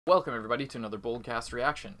Welcome everybody to another Boldcast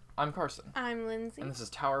reaction. I'm Carson. I'm Lindsay. And this is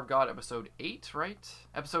Tower of God episode 8, right?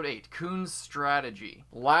 Episode 8, Khun's Strategy.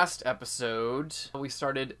 Last episode, we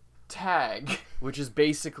started Tag, which is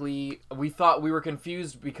basically, we thought we were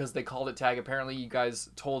confused because they called it Tag. Apparently you guys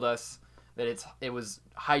told us that it was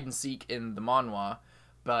hide and seek in the manhwa,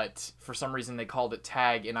 but for some reason they called it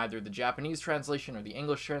Tag in either the Japanese translation or the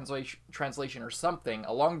English translation or something.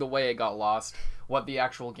 Along the way, it got lost what the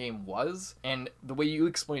actual game was. And the way you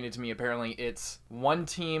explained it to me, apparently it's one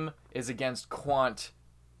team is against Quant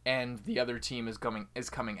and the other team is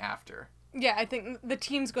coming after. Yeah, I think the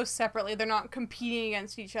teams go separately. They're not competing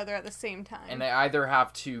against each other at the same time. And they either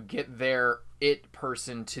have to get their it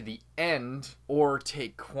person to the end or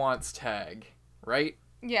take Quant's tag, right?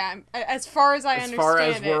 Yeah, as far as I understand it. As far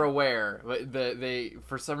as we're aware. They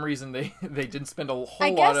for some reason, they didn't spend a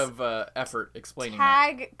whole lot of effort explaining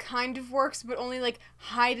tag that. kind of works, but only like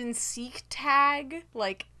hide and seek tag,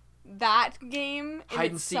 like that game in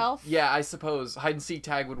hide itself. And seek, yeah, I suppose hide and seek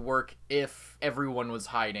tag would work if everyone was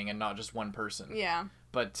hiding and not just one person. Yeah.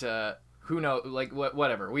 But who knows? Like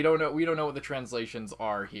whatever. We don't know. We don't know what the translations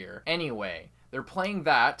are here. Anyway. They're playing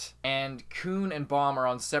that, and Khun and Bam are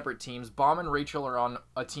on separate teams. Bam and Rachel are on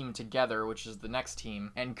a team together, which is the next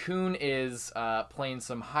team. And Khun is playing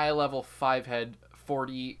some high-level 5-head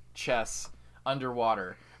 40 chess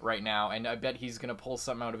underwater right now, and I bet he's going to pull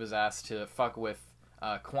something out of his ass to fuck with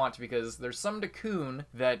Quant, because there's some to Khun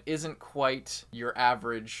that isn't quite your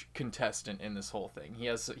average contestant in this whole thing. He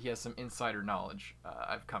has some insider knowledge,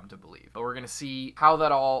 I've come to believe. But we're gonna see how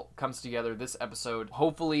that all comes together this episode.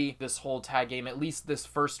 Hopefully this whole tag game, at least this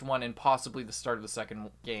first one and possibly the start of the second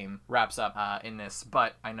game, wraps up in this.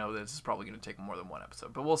 But I know this is probably gonna take more than one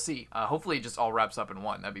episode, but we'll see. Hopefully it just all wraps up in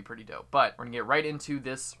one. That'd be pretty dope. But we're gonna get right into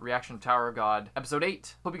this reaction to Tower of God episode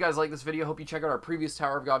 8. Hope you guys like this video. Hope you check out our previous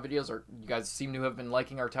Tower of God videos, or you guys seem to have been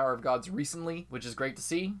liking our Tower of Gods recently, which is great to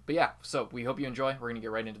see. But yeah, so we hope you enjoy. We're gonna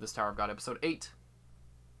get right into this Tower of God episode 8.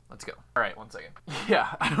 Let's go. All right, 1 second.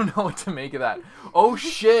 Yeah, I don't know what to make of that. Oh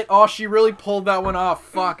shit! Oh, she really pulled that one off.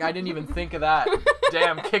 Fuck, I didn't even think of that.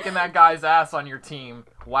 Damn, kicking that guy's ass on your team.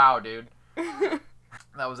 Wow, dude.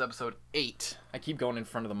 That was episode 8. I keep going in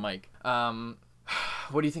front of the mic.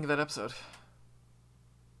 What do you think of that episode?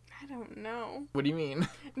 I don't know. What do you mean?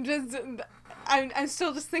 I'm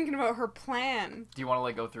still just thinking about her plan. Do you want to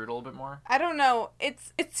like go through it a little bit more? I don't know. It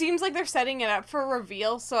seems like they're setting it up for a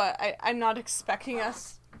reveal, so I'm not expecting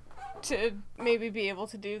us to maybe be able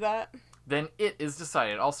to do that. Then it is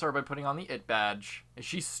decided. I'll start by putting on the it badge. Is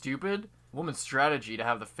she stupid? Woman's strategy to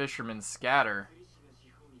have the fishermen scatter.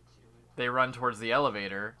 They run towards the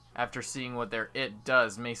elevator. After seeing what their it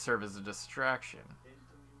does may serve as a distraction.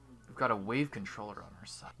 We've got a wave controller on her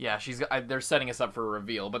side. Yeah, they're setting us up for a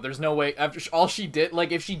reveal, but there's no way, after all she did,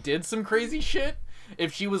 like, if she did some crazy shit,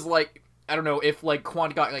 if she was, like, I don't know, if, like,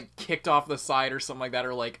 Quant got, like, kicked off the side or something like that,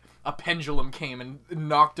 or, like, a pendulum came and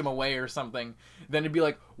knocked him away or something, then it'd be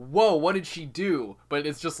like, whoa, what did she do? But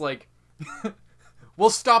it's just like, we'll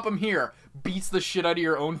stop him here. Beats the shit out of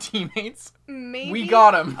your own teammates. Maybe. We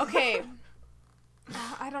got him. Okay.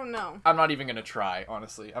 I don't know. I'm not even gonna try,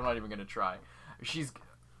 honestly. I'm not even gonna try.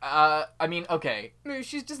 I mean, okay. Maybe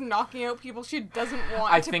she's just knocking out people she doesn't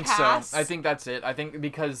want I to think pass. so. I think that's it. I think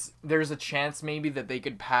because there's a chance maybe that they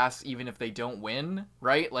could pass even if they don't win,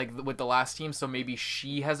 right? Like with the last team, so maybe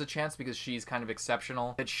she has a chance because she's kind of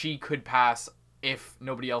exceptional, that she could pass if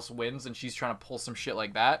nobody else wins, and she's trying to pull some shit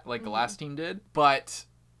like that, like the last team did. But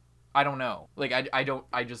I don't know. Like,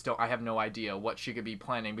 I have no idea what she could be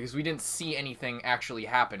planning, because we didn't see anything actually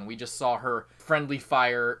happen. We just saw her friendly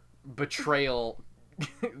fire betrayal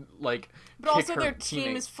like, but also their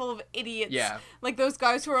team is full of idiots. Yeah, like those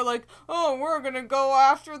guys who are like, oh, we're gonna go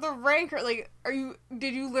after the ranker. Like,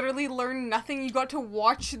 did you literally learn nothing? You got to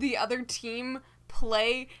watch the other team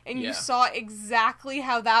play, and you saw exactly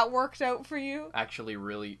how that worked out for you. Actually,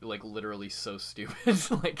 really, like, literally so stupid.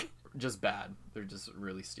 Like, just bad. They're just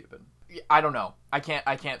really stupid. I don't know. I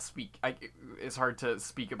can't speak. It's hard to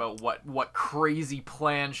speak about what crazy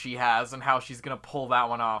plan she has and how she's gonna pull that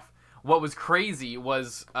one off. What was crazy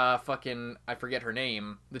was, fucking, I forget her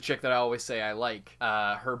name, the chick that I always say I like,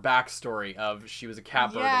 her backstory of she was a cat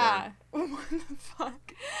burglar. Yeah, what the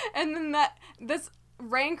fuck? And then this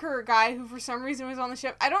ranker guy who for some reason was on the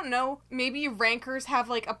ship, I don't know, maybe rankers have,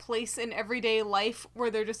 like, a place in everyday life where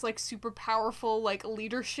they're just, like, super powerful, like,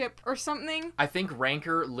 leadership or something. I think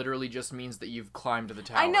ranker literally just means that you've climbed the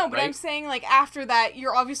tower, I know, but right? I'm saying, like, after that,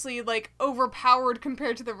 you're obviously, like, overpowered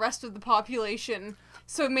compared to the rest of the population.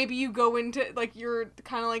 So maybe you go into, like, you're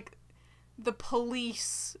kind of like the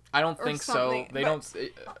police. I don't think so. They don't.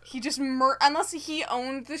 He just unless he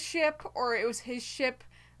owned the ship or it was his ship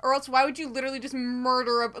Or else why would you literally just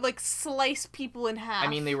murder, like, slice people in half? I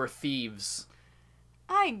mean, they were thieves.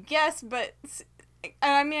 I guess, but...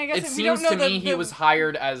 I mean, I guess it if we don't know seems to me he was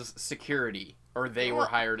hired as security. Or they were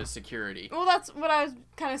hired as security. Well, that's what I was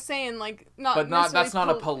kind of saying, like, that's not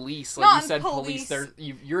a police. Like you said, police.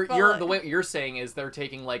 The way you're saying is they're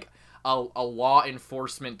taking like a law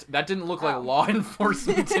enforcement. That didn't look like law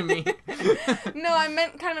enforcement to me. No, I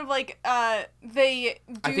meant kind of like they.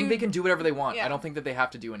 I think they can do whatever they want. Yeah. I don't think that they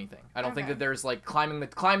have to do anything. I don't think that there's like climb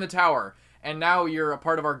the tower. And now you're a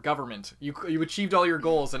part of our government. You achieved all your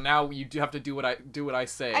goals, and now you do have to do what I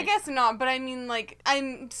say. I guess not, but I mean, like,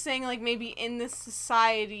 I'm saying, like, maybe in this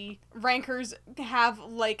society, rankers have,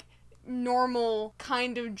 like, normal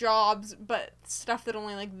kind of jobs, but stuff that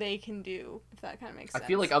only, like, they can do, if that kind of makes sense. I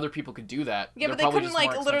feel like other people could do that. Yeah, but they couldn't,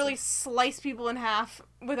 like, literally slice people in half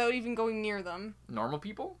without even going near them. Normal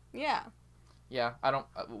people? Yeah. Yeah, I don't...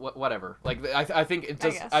 whatever. Like, I think it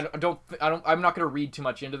just... I'm not going to read too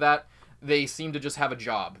much into that. They seem to just have a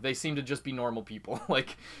job. They seem to just be normal people.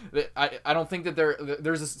 Like, I don't think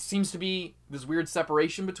that seems to be this weird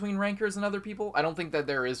separation between rankers and other people. I don't think that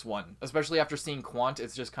there is one. Especially after seeing Quant,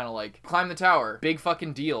 it's just kind of like, climb the tower. Big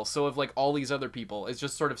fucking deal. So have, like, all these other people. It's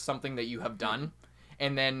just sort of something that you have done.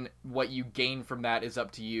 And then what you gain from that is up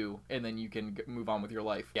to you, and then you can move on with your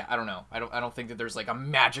life. Yeah, I don't know. I don't think that there's like a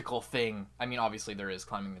magical thing. I mean, obviously there is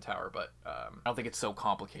climbing the tower, but I don't think it's so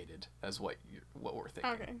complicated as what we're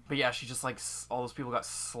thinking. Okay. But yeah, she just like all those people got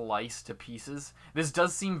sliced to pieces. This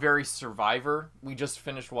does seem very Survivor. We just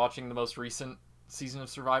finished watching the most recent season of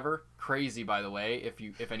Survivor. Crazy, by the way.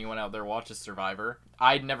 If anyone out there watches Survivor,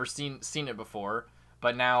 I'd never seen it before,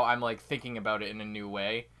 but now I'm like thinking about it in a new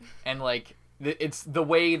way, and like. It's the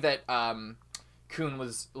way that Khun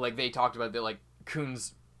was, like, they talked about that, like,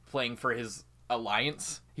 Khun's playing for his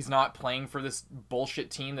alliance. He's not playing for this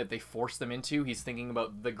bullshit team that they forced them into. He's thinking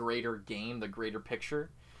about the greater game, the greater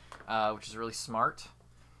picture, which is really smart.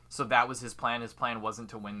 So that was his plan. His plan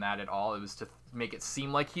wasn't to win that at all. It was to make it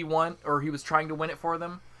seem like he won, or he was trying to win it for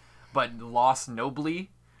them, but lost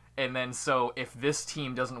nobly. And then, so, if this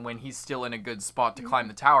team doesn't win, he's still in a good spot to climb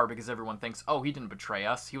the tower, because everyone thinks, oh, he didn't betray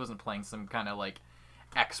us. He wasn't playing some kind of, like,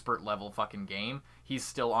 expert-level fucking game. He's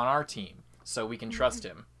still on our team, so we can trust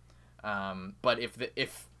him. But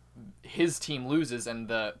if his team loses and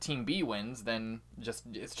the Team B wins, then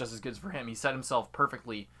it's just as good for him. He set himself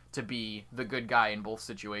perfectly to be the good guy in both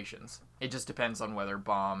situations. It just depends on whether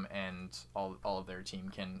Bam and all of their team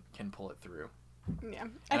can pull it through. Yeah,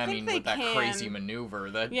 and I mean, with that crazy maneuver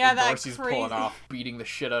that Endorsi's pulling off, beating the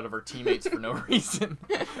shit out of her teammates for no reason.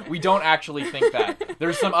 We don't actually think that.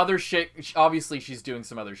 There's some other shit. Obviously, she's doing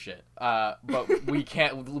some other shit. But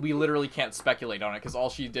we literally can't speculate on it, because all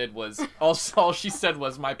she said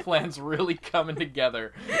was, my plan's really coming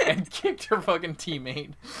together, and kicked her fucking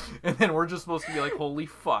teammate. And then we're just supposed to be like, holy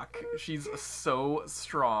fuck, she's so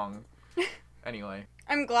strong. Anyway.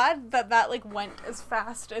 I'm glad that like went as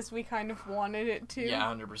fast as we kind of wanted it to. Yeah,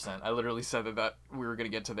 100%. I literally said that we were going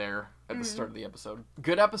to get to there at the start of the episode.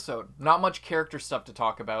 Good episode. Not much character stuff to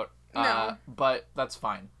talk about. No. But that's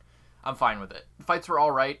fine. I'm fine with it. Fights were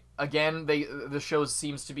all right. Again, the show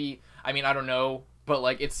seems to be, I mean, I don't know, but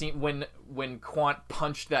like it seemed when Quant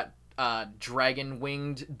punched that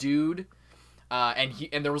dragon-winged dude,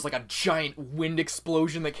 and there was like a giant wind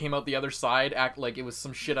explosion that came out the other side, act like it was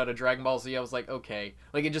some shit out of Dragon Ball Z. I was like, okay,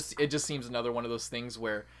 like it just seems another one of those things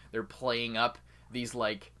where they're playing up these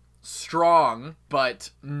like strong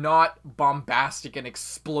but not bombastic and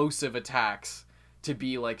explosive attacks to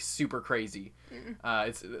be like super crazy.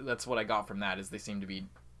 That's what I got from that, is they seem to be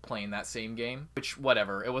playing that same game, which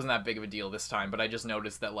whatever, it wasn't that big of a deal this time, but I just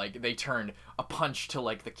noticed that like they turned a punch to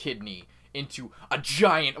like the kidney into a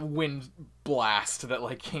giant wind blast that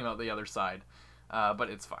like came out the other side. But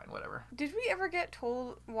it's fine, whatever. Did we ever get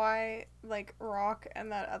told why like Rock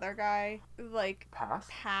and that other guy like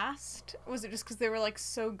passed? Was it just because they were like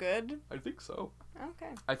so good? I think so.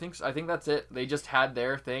 Okay. I think that's it. They just had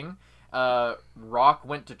their thing. Rock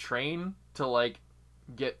went to train to like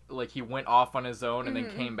get like he went off on his own and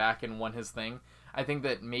then came back and won his thing. I think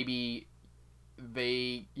that maybe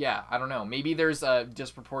I don't know. Maybe there's a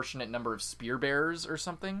disproportionate number of spear bearers or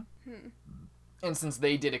something. And since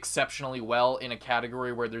they did exceptionally well in a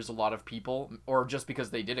category where there's a lot of people, or just because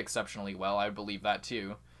they did exceptionally well, I believe that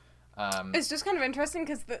too. It's just kind of interesting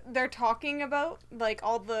because they're talking about like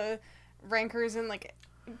all the rankers and like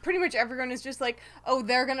pretty much everyone is just like, oh,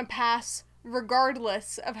 they're gonna pass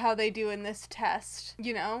regardless of how they do in this test,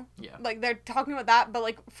 you know? Yeah. Like, they're talking about that, but,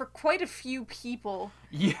 like, for quite a few people.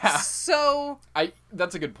 Yeah. So...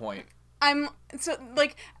 That's a good point. So,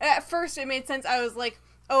 like, at first it made sense. I was like,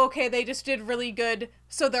 oh, okay, they just did really good,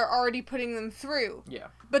 so they're already putting them through. Yeah.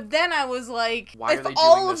 But then I was like, why if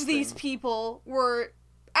all of these people were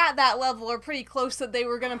at that level or pretty close that they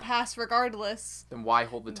were going to pass regardless, then why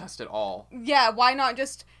hold the test at all? Yeah, why not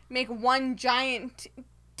just make one giant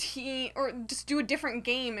team, or just do a different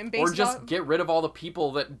game and or just get rid of all the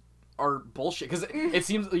people that are bullshit? Because it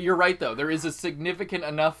seems, you're right though, there is a significant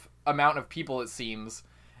enough amount of people, it seems,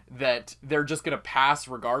 that they're just going to pass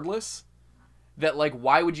regardless. That, like,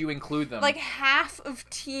 why would you include them? Like, half of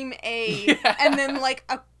Team A, yeah. And then, like,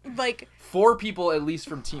 4 people at least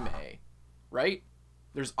from Team A, right?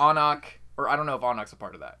 There's Anak, or I don't know if Anak's a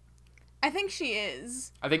part of that. I think she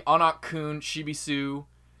is. I think Anak, Khun, Shibisu,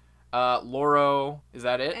 Loro, is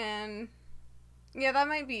that it? And, yeah, that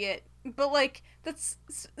might be it. But, like, that's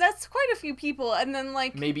quite a few people, and then,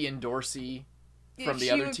 like... Maybe Endorsi from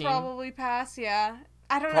the other team? She would probably pass, yeah.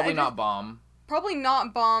 I don't know. Probably not Bam. Probably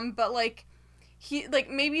not Bam, but, like...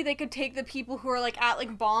 maybe they could take the people who are, like, at,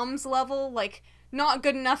 like, Bam's level, like, not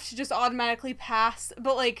good enough to just automatically pass,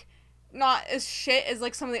 but, like, not as shit as,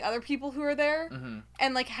 like, some of the other people who are there,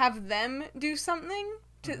 and, like, have them do something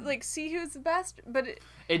to, like, see who's the best, but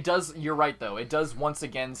it does, you're right, though, it does once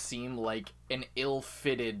again seem like an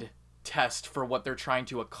ill-fitted test for what they're trying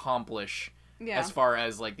to accomplish as far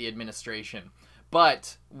as, like, the administration.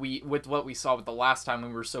 But, with what we saw with the last time, when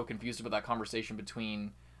we were so confused about that conversation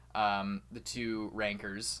between... the 2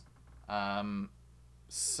 rankers, Coffee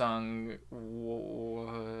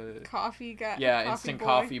guy. Yeah, Instant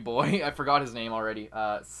Coffee Boy. I forgot his name already.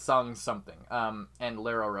 Sung something. And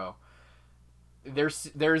Leroro. There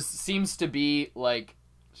seems to be, like,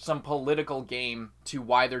 some political game to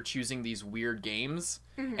why they're choosing these weird games,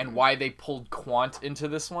 and why they pulled Quant into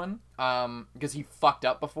this one, because he fucked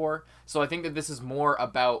up before. So I think that this is more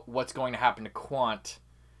about what's going to happen to Quant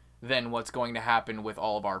than what's going to happen with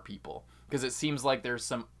all of our people. Because it seems like there's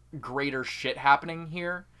some greater shit happening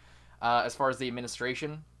here, as far as the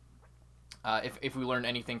administration, if we learned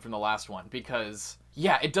anything from the last one. Because,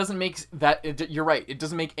 yeah, it doesn't make you're right, it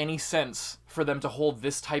doesn't make any sense for them to hold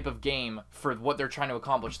this type of game for what they're trying to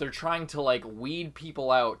accomplish. They're trying to, like, weed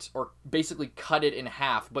people out, or basically cut it in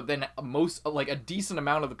half, but then a decent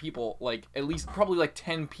amount of the people, like, at least probably, like,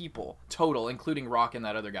 10 people total, including Rock and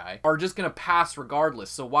that other guy, are just gonna pass regardless,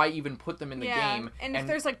 so why even put them in the game? And if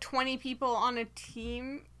there's, like, 20 people on a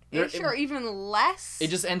team... or even less. It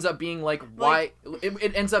just ends up being like why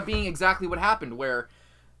it ends up being exactly what happened, where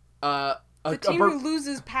the team who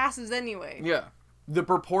loses passes anyway. Yeah.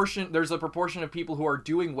 There's a proportion of people who are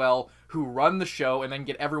doing well who run the show and then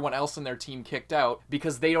get everyone else in their team kicked out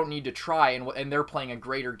because they don't need to try, and they're playing a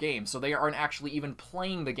greater game, so they aren't actually even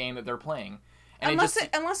playing the game that they're playing. And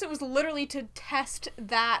unless it was literally to test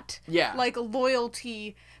that like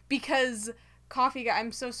loyalty, because Coffee Guy,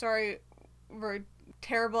 I'm so sorry, we're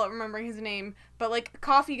terrible at remembering his name, but, like,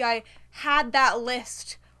 Coffee Guy had that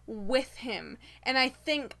list with him, and I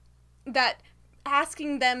think that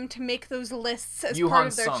asking them to make those lists as part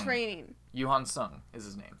of their training... Yuhan Sung is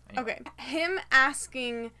his name. Anyway. Okay. Him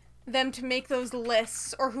asking them to make those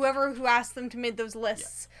lists, or whoever who asked them to make those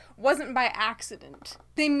lists, wasn't by accident.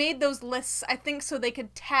 They made those lists, I think, so they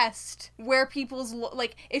could test where people's...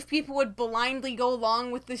 like, if people would blindly go along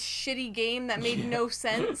with this shitty game that made no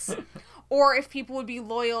sense... or if people would be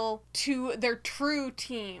loyal to their true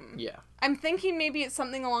team. Yeah. I'm thinking maybe it's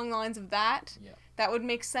something along the lines of that. Yeah. That would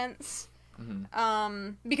make sense.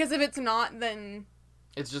 Because if it's not, then...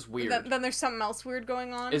 it's just weird. Then there's something else weird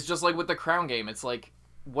going on. It's just like with the Crown game. It's like,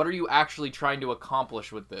 what are you actually trying to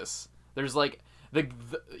accomplish with this? There's, like...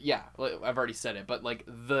 yeah, I've already said it, but, like,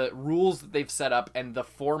 the rules that they've set up and the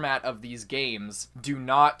format of these games do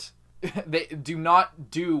not... they do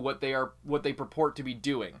not do what they purport to be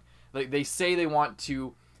doing. Like, they say they want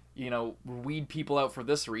to, weed people out for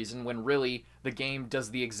this reason, when really the game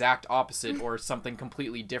does the exact opposite or something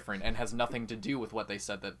completely different and has nothing to do with what they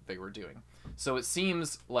said that they were doing. So it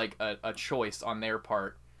seems like a choice on their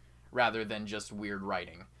part rather than just weird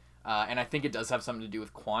writing. And I think it does have something to do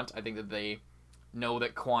with Quant. I think that they know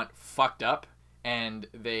that Quant fucked up, and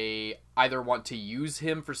they either want to use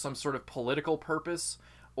him for some sort of political purpose,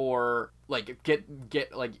 or, like,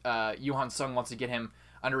 Yuhan Sung wants to get him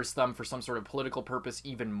under his thumb for some sort of political purpose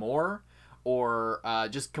even more, or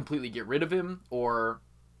just completely get rid of him, or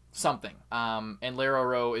something. And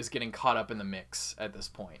Leroro is getting caught up in the mix at this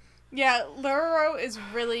point. Yeah, Leroro is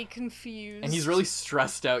really confused. And he's really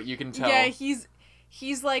stressed out, you can tell. Yeah, he's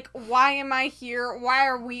like, why am I here? Why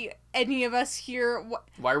are we, any of us here?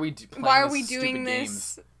 Why are we doing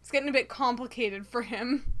this? It's getting a bit complicated for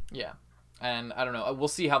him. Yeah. And I don't know, we'll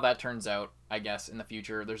see how that turns out, I guess, in the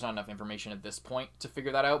future. There's not enough information at this point to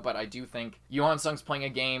figure that out, but I do think Yuhan Sung's playing a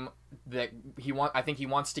game that I think he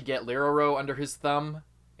wants to get Liroro under his thumb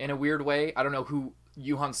in a weird way. I don't know who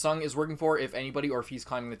Yuhan Sung is working for, if anybody, or if he's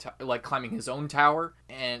climbing climbing his own tower,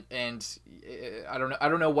 and I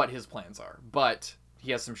don't know what his plans are, but he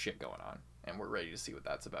has some shit going on, and we're ready to see what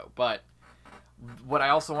that's about. But what I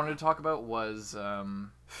also wanted to talk about was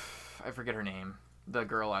I forget her name. The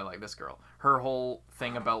girl I like, this girl. Her whole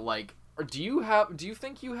thing about like, do you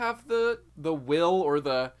think you have the will or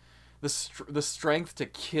the strength to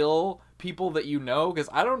kill people that you know? Because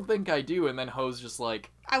I don't think I do. And then Ho's just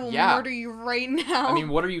like, I will murder you right now. I mean,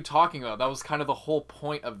 what are you talking about? That was kind of the whole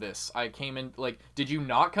point of this. I came in, like, did you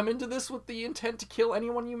not come into this with the intent to kill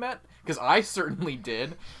anyone you met? Because I certainly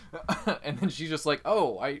did. And then she's just like,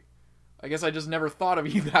 oh, I guess I just never thought of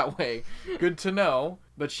you that way. Good to know.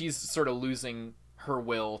 But she's sort of losing her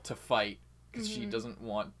will to fight because she doesn't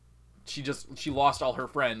want. She lost all her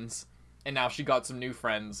friends, and now she got some new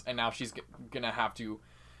friends, and now she's gonna have to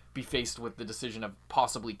be faced with the decision of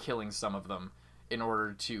possibly killing some of them in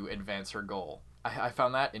order to advance her goal. I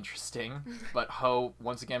found that interesting, but Ho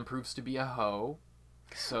once again proves to be a hoe.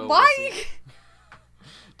 So why?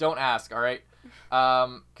 Don't ask, all right?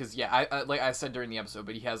 Because yeah, I like I said during the episode,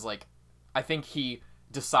 but he has like, I think he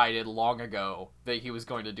decided long ago that he was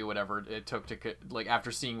going to do whatever it took to, like,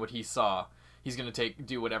 after seeing what he saw, he's going to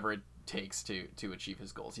do whatever it takes to achieve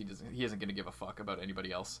his goals. He isn't going to give a fuck about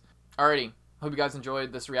anybody else. Alrighty, hope you guys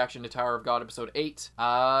enjoyed this reaction to Tower of God episode 8,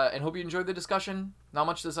 and hope you enjoyed the discussion. Not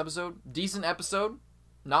much this episode. Decent episode.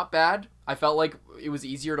 Not bad. I felt like it was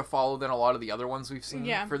easier to follow than a lot of the other ones we've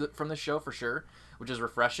seen from the show, for sure, which is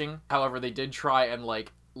refreshing. However, they did try and,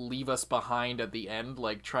 like, leave us behind at the end,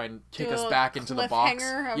 like try and kick us back into the box.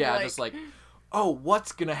 Yeah, like, just like, oh,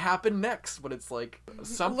 what's gonna happen next? But it's like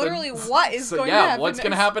something. Literally, what is going to happen what's next?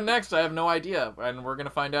 Gonna happen next? I have no idea, and we're gonna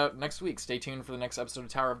find out next week. Stay tuned for the next episode of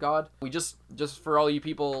Tower of God. We just for all you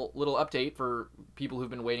people, little update for people who've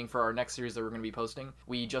been waiting for our next series that we're gonna be posting.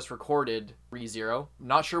 We just recorded ReZero.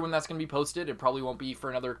 Not sure when that's gonna be posted. It probably won't be for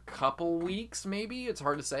another couple weeks, maybe. It's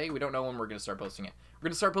hard to say. We don't know when we're gonna start posting it. We're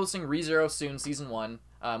going to start posting ReZero soon, Season 1.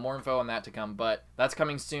 More info on that to come, but that's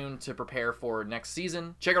coming soon to prepare for next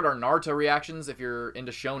season. Check out our Naruto reactions if you're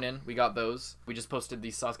into shonen. We got those. We just posted the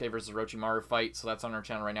Sasuke versus Orochimaru fight, so that's on our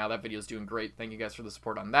channel right now. That video's doing great. Thank you guys for the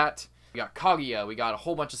support on that. We got Kaguya. We got a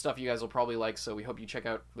whole bunch of stuff you guys will probably like, so we hope you check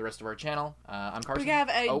out the rest of our channel. I'm Carson. We have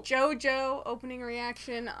a JoJo opening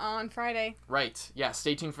reaction on Friday. Right. Yeah,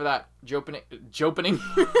 stay tuned for that. Jopening.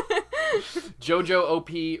 JoJo OP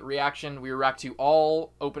reaction. We react to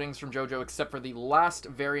all openings from JoJo except for the last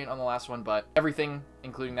variant on the last one, but everything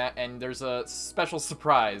including that, and there's a special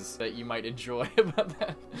surprise that you might enjoy about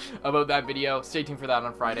that video. Stay tuned for that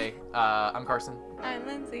on Friday. I'm Carson. I'm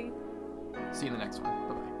Lindsay. See you in the next one.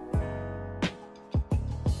 Bye-bye.